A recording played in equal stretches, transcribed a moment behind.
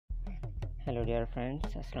Hello dear friends,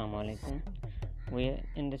 Assalamu alaikum.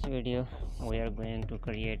 In this video we are going to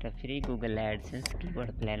create a free Google Adsense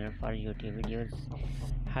keyword planner for YouTube videos,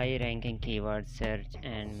 high ranking keyword search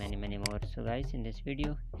and many more. So guys, in this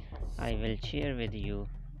video I will share with you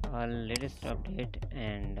all latest update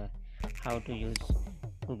and how to use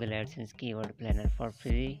Google Adsense keyword planner for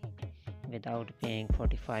free without paying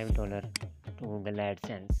 $45 to Google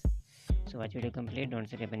Adsense. So watch video complete, don't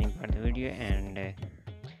skip any part of the video, and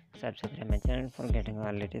subscribe my channel for getting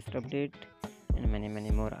our latest update and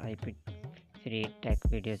many more IP free tech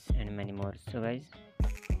videos and many more. So guys,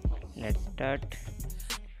 let's start.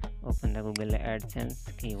 Open the Google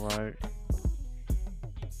Adsense keyword.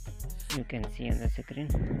 You can see on the screen.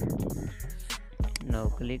 Now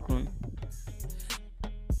click on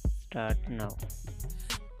start now.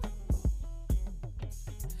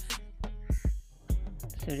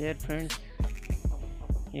 So dear friends,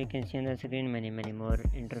 you can see on the screen many more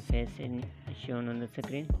interface shown on the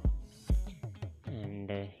screen, and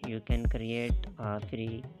you can create a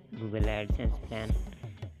free Google AdSense plan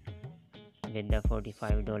with the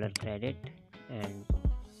 $45 credit, and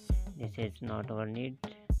this is not our need.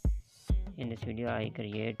 In this video I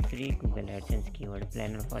create free Google AdSense keyword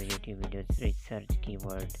planner for YouTube videos, research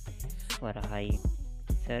keyword for high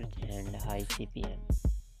search and high CPM.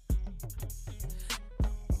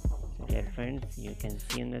 Dear friends, you can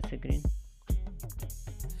see on the screen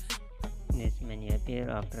this menu appear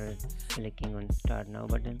after clicking on start now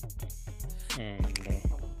button. And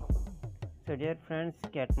so dear friends,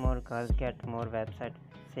 get more calls, get more website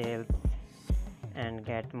sales and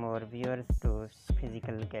get more viewers to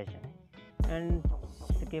physical location, and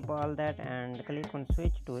skip all that and click on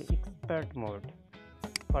switch to expert mode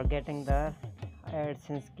for getting the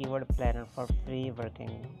AdSense keyword planner for free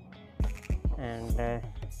working and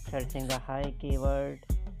searching the high keyword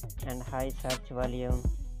and high search volume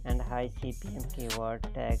and high CPM keyword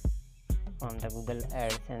tags from the Google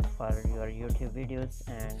AdSense for your YouTube videos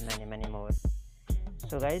and many more.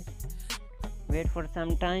 So guys, wait for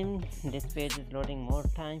some time. This page is loading more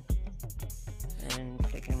time and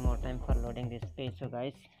taking more time for loading this page. So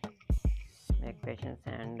guys, make patience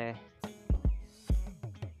and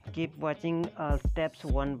keep watching all steps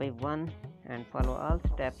one by one and follow all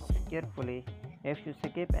steps carefully. If you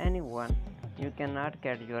skip any one, you cannot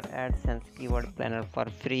get your AdSense keyword planner for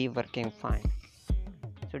free working fine.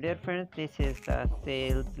 So dear friends, this is the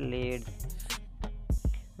sales, leads,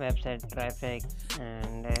 website traffic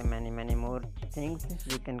and many more things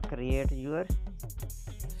you can create yours.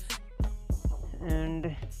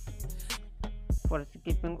 And for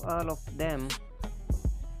skipping all of them,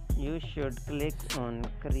 you should click on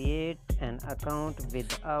create an account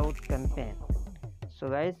without campaign. So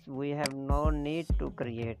guys, we have no need to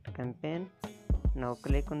create campaign. Now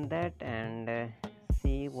click on that and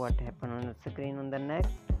see what happened on the screen on the next.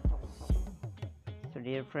 So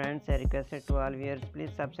dear friends, I request to all viewers, please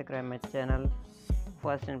subscribe my channel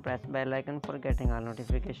first and press bell icon for getting all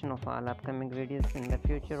notification of all upcoming videos in the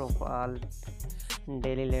future, of all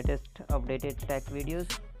daily latest updated tech videos.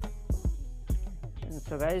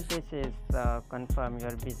 So guys, this is confirm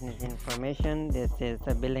your business information. This is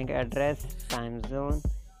the billing address, time zone,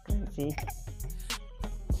 you can see.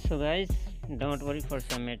 So guys, don't worry for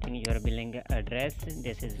submitting your billing address.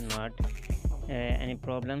 This is not any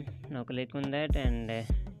problem. Now click on that and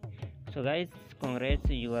so guys, congrats,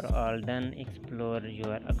 you are all done. Explore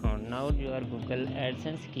your account now. Your Google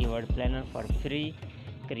AdSense keyword planner for free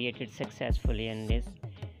created successfully in this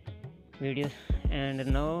video, and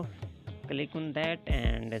now click on that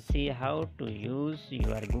and see how to use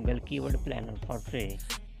your Google keyword planner for free.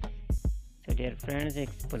 So dear friends,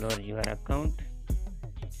 explore your account.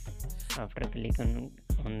 After clicking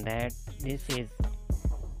on that, this is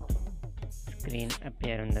screen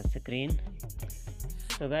appear on the screen.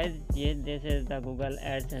 So guys, this is the Google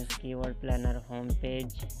AdSense keyword planner home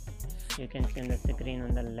page. You can see on the screen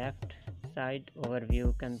on the left side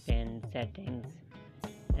overview, campaign settings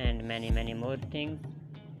and many more things,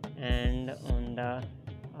 and on the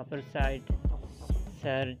upper side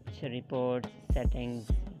search, reports, settings,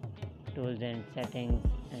 tools and settings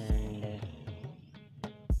and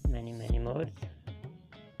many more.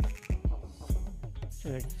 So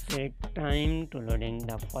it take time to loading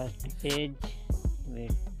the first page.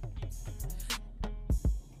 Wait.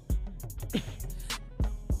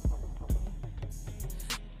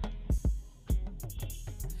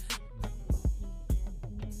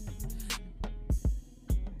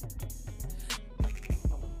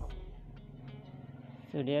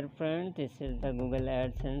 So dear friends, this is the Google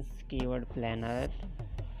AdSense keyword planner.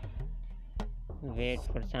 Wait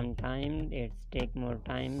for some time, it's take more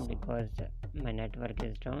time because my network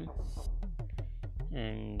is down.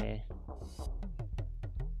 and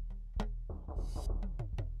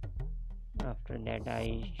after that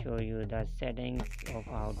I show you the settings of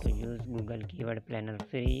how to use Google Keyword Planner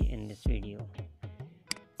free in this video.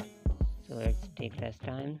 So let's take less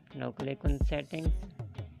time. Now click on settings,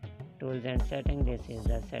 tools and settings. This is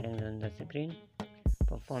the settings on the screen.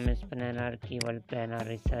 Performance planner, keyword planner,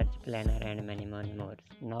 research planner, and many more.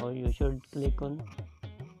 Now you should click on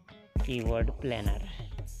keyword planner.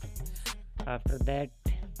 After that,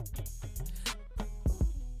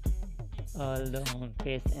 all the home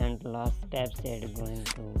page and last steps are going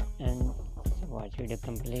to end. So watch video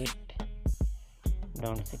complete.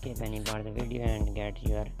 Don't skip any part of the video and get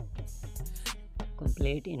your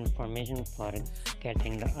complete information for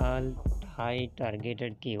getting the all high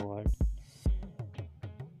targeted keyword.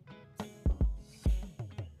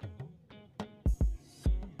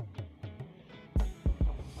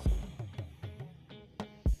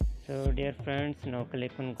 So dear friends, now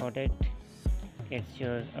click on got it. It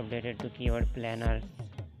shows updated to keyword planners,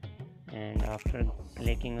 and after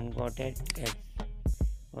clicking on got it, let's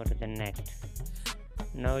go to the next.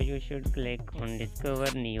 Now you should click on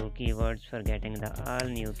discover new keywords for getting the all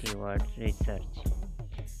new keywords research.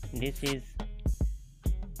 This is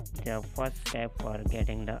the first step for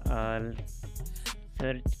getting the all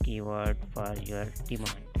search keyword for your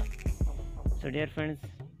demand. So dear friends,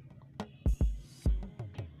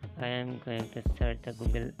 I am going to search the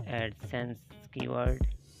Google AdSense keyword,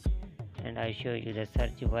 and I show you the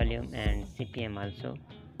search volume and CPM also.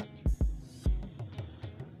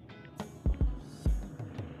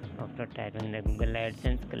 After typing the Google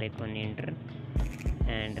AdSense, click on enter,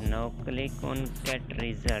 and now click on get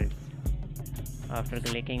results. After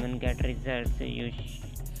clicking on get results, you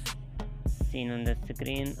seen on the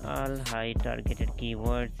screen all high targeted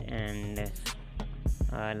keywords and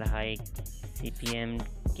all high CPM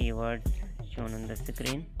keywords shown on the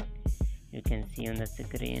screen. You can see on the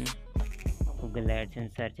screen Google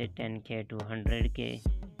AdSense search it 10k to 100k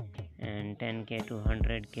and 10k to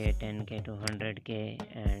 100k, 10k to 100k,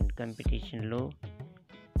 and competition low,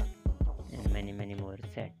 and many more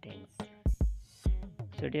settings.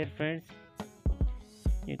 So dear friends,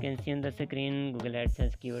 you can see on the screen Google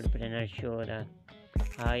AdSense Keyword Planner show the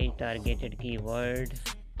high targeted keyword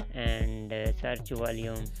and search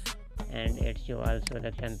volume, and it show also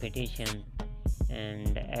the competition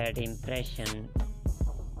and ad impression,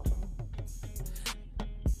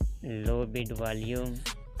 low bid volume,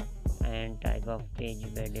 and type of page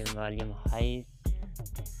bid volume highs,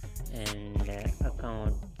 and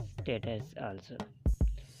account status also.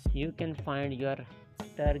 You can find your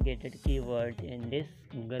targeted keywords in this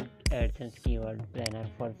Google AdSense Keyword Planner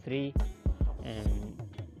for free and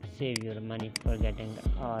save your money for getting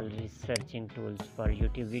all researching tools for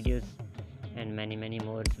YouTube videos and many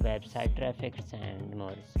more website traffics and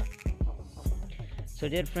more. So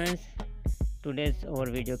dear friends, today's our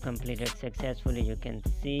video completed successfully. You can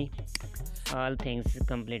see all things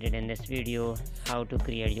completed in this video: how to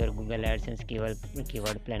create your Google AdSense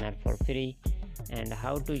keyword planner for free, and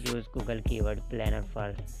how to use Google Keyword Planner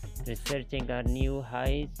for researching our new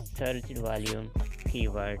high search volume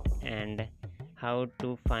keyword, and how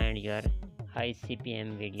to find your high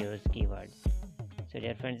CPM videos keywords. So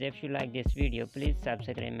dear friends, if you like this video, please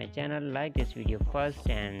subscribe my channel, like this video first,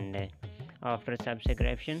 and after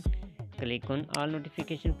subscription, click on all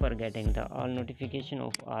notification for getting the all notification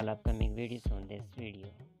of all upcoming videos on this video.